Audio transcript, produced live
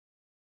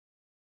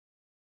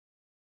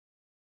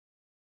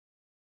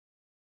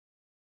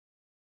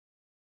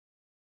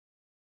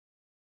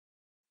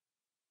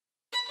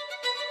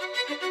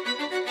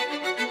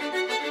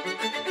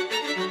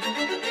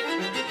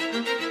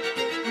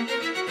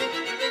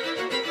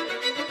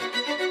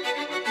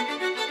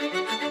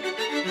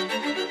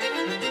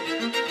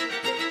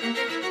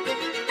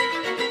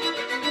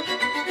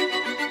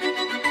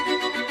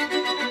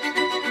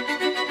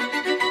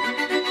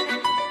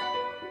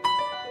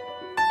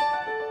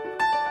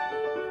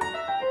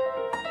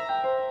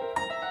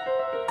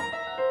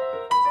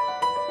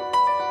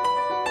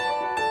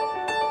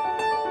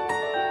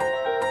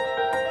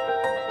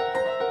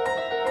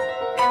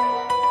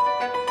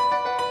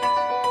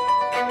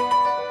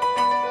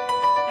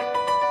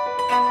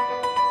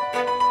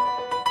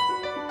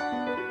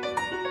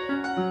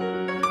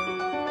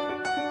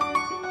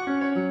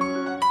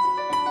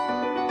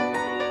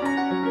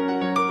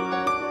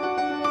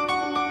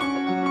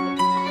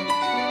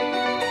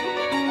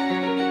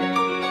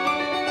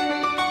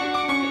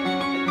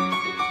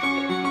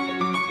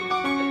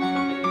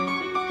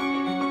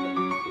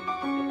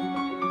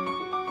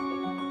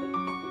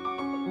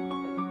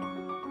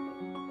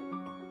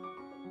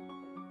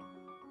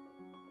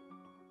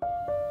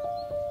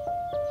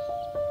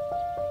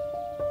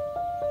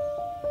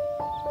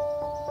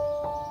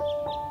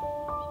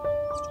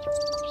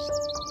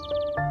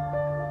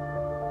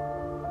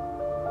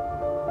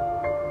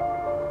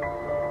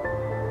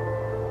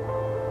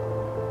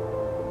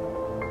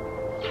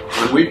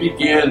When we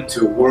began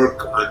to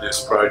work on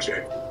this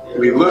project,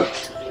 we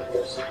looked,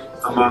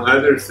 among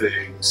other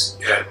things,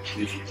 at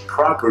the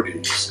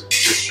properties,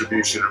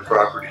 distribution of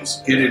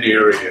properties in an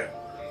area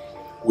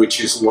which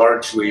is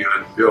largely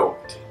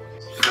unbuilt.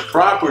 And the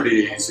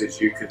properties, as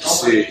you can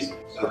see,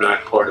 are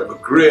not part of a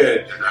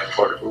grid, they're not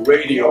part of a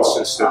radial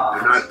system,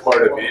 they're not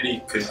part of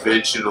any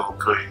conventional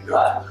kind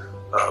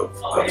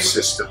of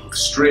system of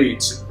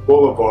streets, and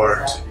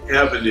boulevards, and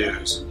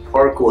avenues, and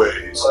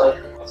parkways.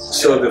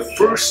 So the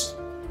first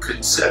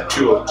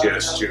conceptual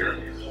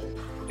gesture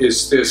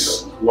is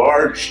this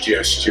large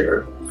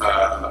gesture,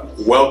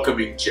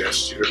 welcoming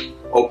gesture,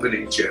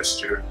 opening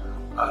gesture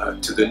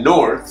to the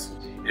north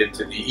and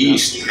to the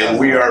east, and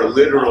we are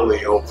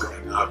literally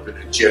opening up in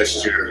a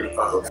gesture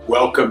of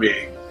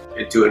welcoming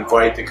and to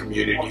invite the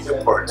community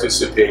to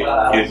participate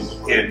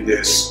in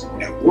this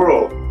new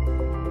world.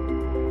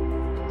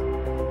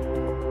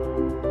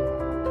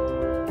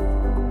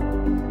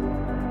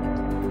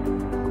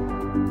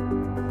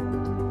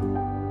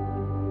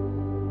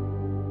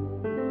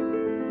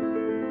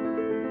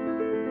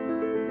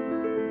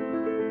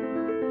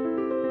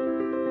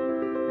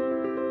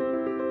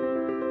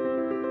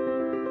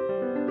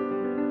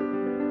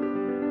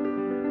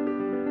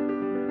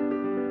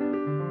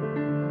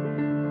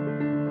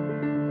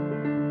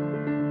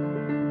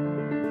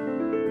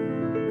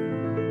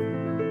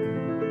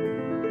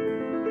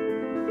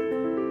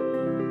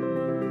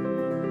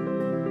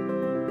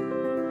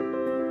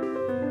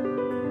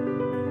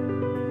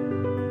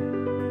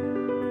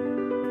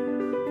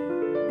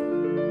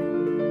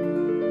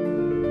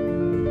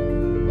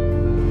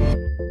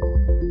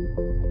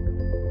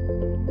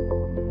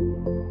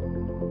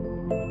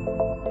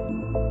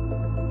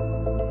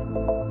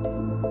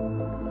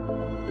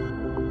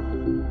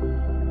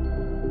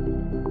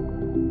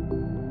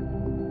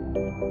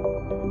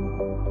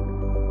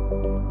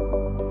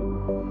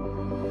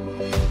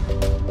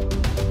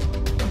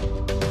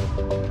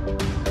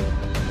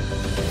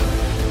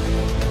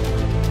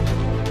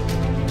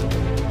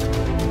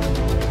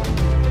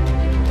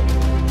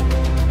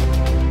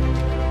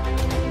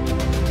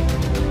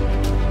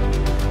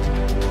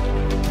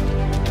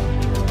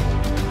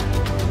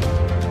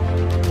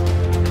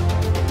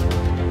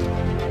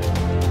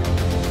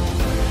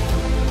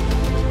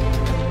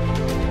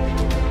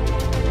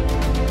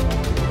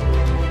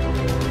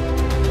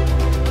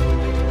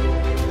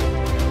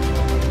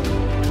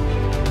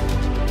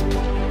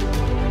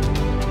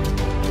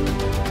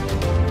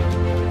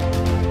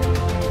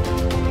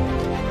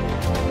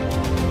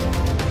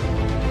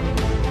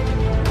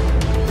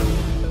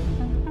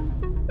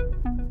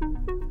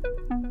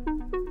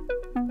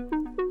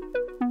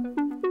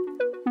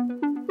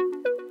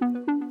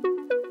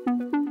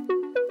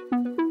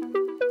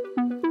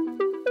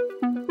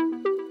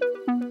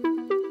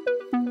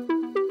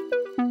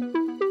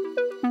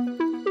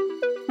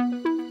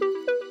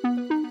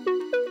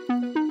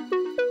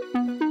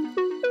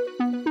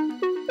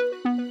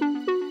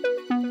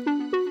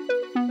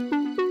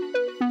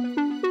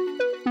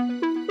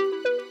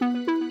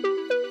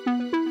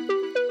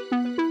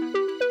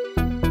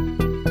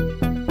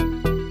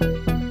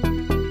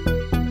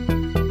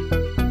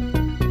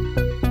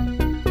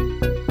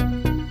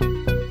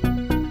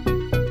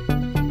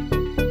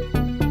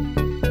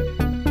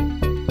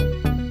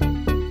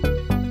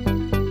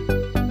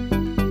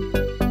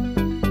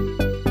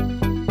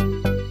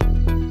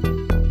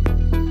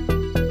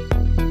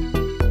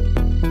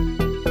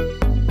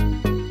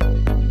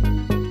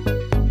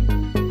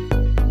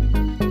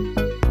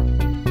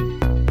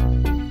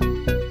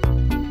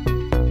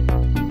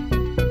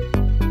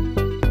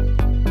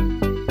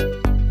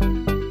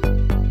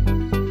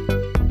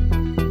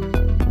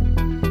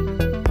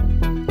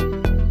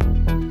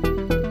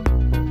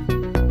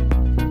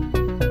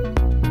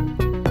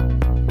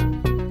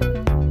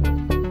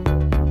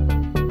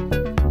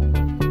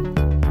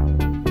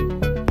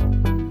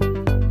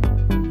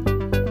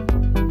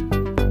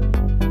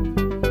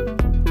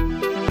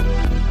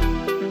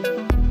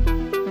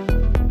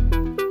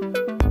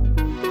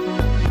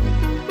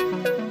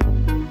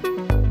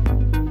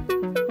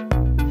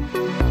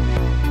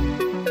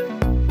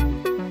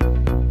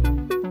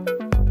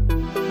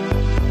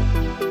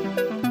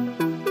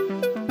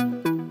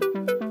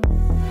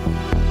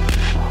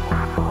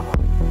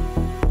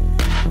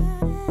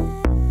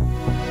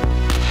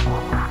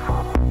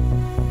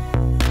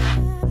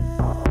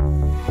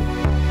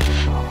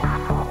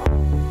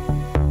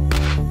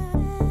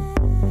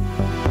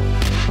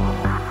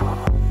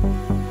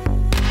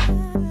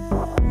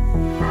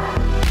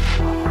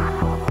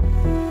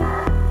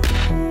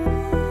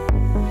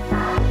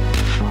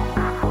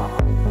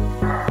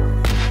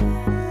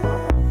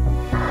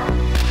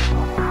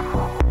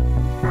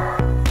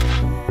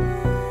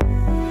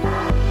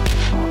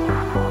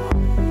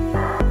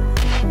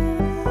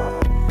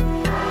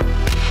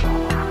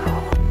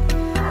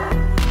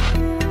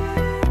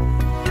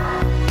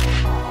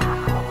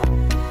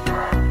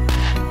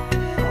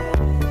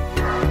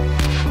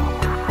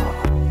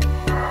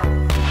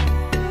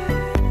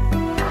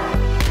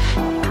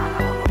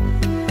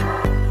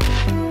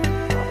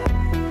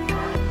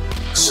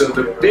 So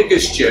the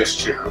biggest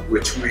gesture,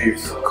 which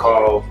we've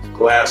called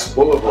Glass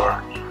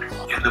Boulevard,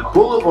 and the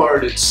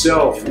boulevard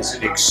itself is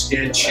an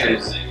extension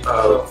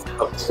of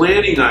a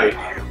planning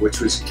idea which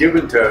was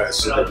given to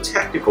us in a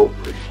technical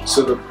brief.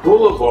 So the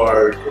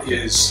boulevard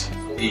is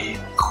the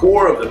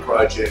core of the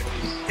project,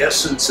 the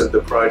essence of the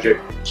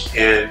project,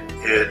 and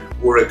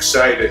we're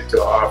excited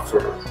to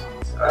offer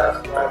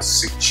a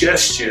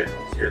suggestion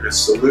and a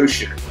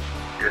solution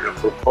and a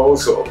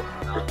proposal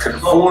that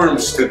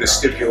conforms to the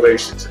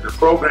stipulations in the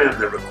program,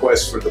 the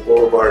request for the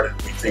boulevard,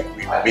 and we think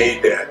we've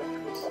made that.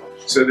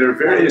 So there are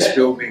various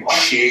building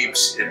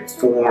shapes and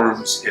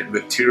forms and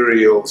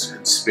materials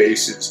and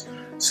spaces,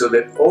 so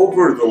that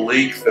over the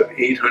length of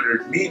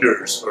 800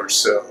 meters or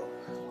so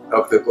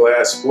of the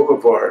Glass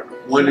Boulevard,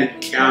 one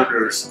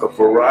encounters a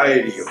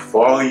variety of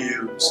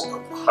volumes,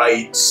 of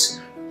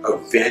heights,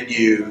 of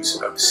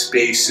venues, of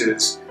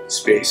spaces,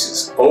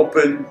 spaces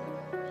open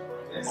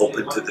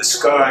to the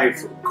sky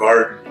for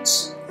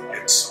gardens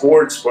and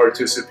sports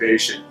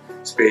participation,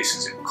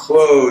 spaces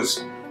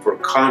enclosed for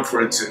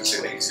conferences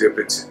and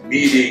exhibits and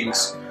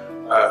meetings,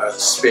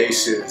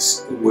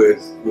 spaces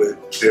with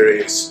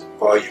various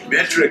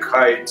volumetric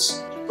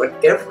heights, but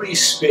every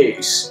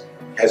space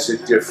has a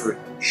different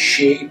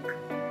shape,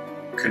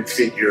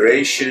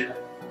 configuration,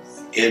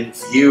 and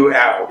view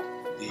out.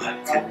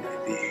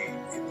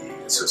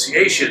 The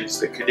associations,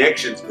 the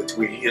connections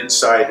between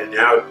inside and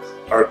out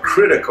are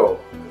critical,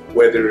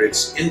 whether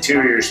it's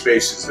interior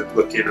spaces that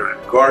look in on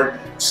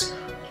gardens,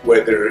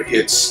 whether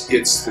it's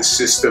the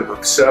system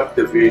of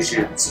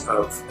subdivisions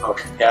of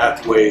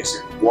pathways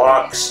and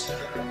walks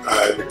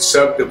that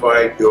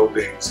subdivide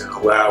buildings and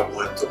allow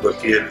one to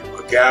look in and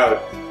look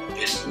out.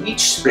 And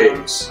each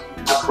space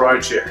in the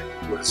project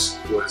was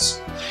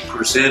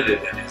presented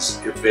and is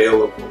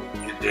available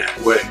in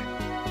that way.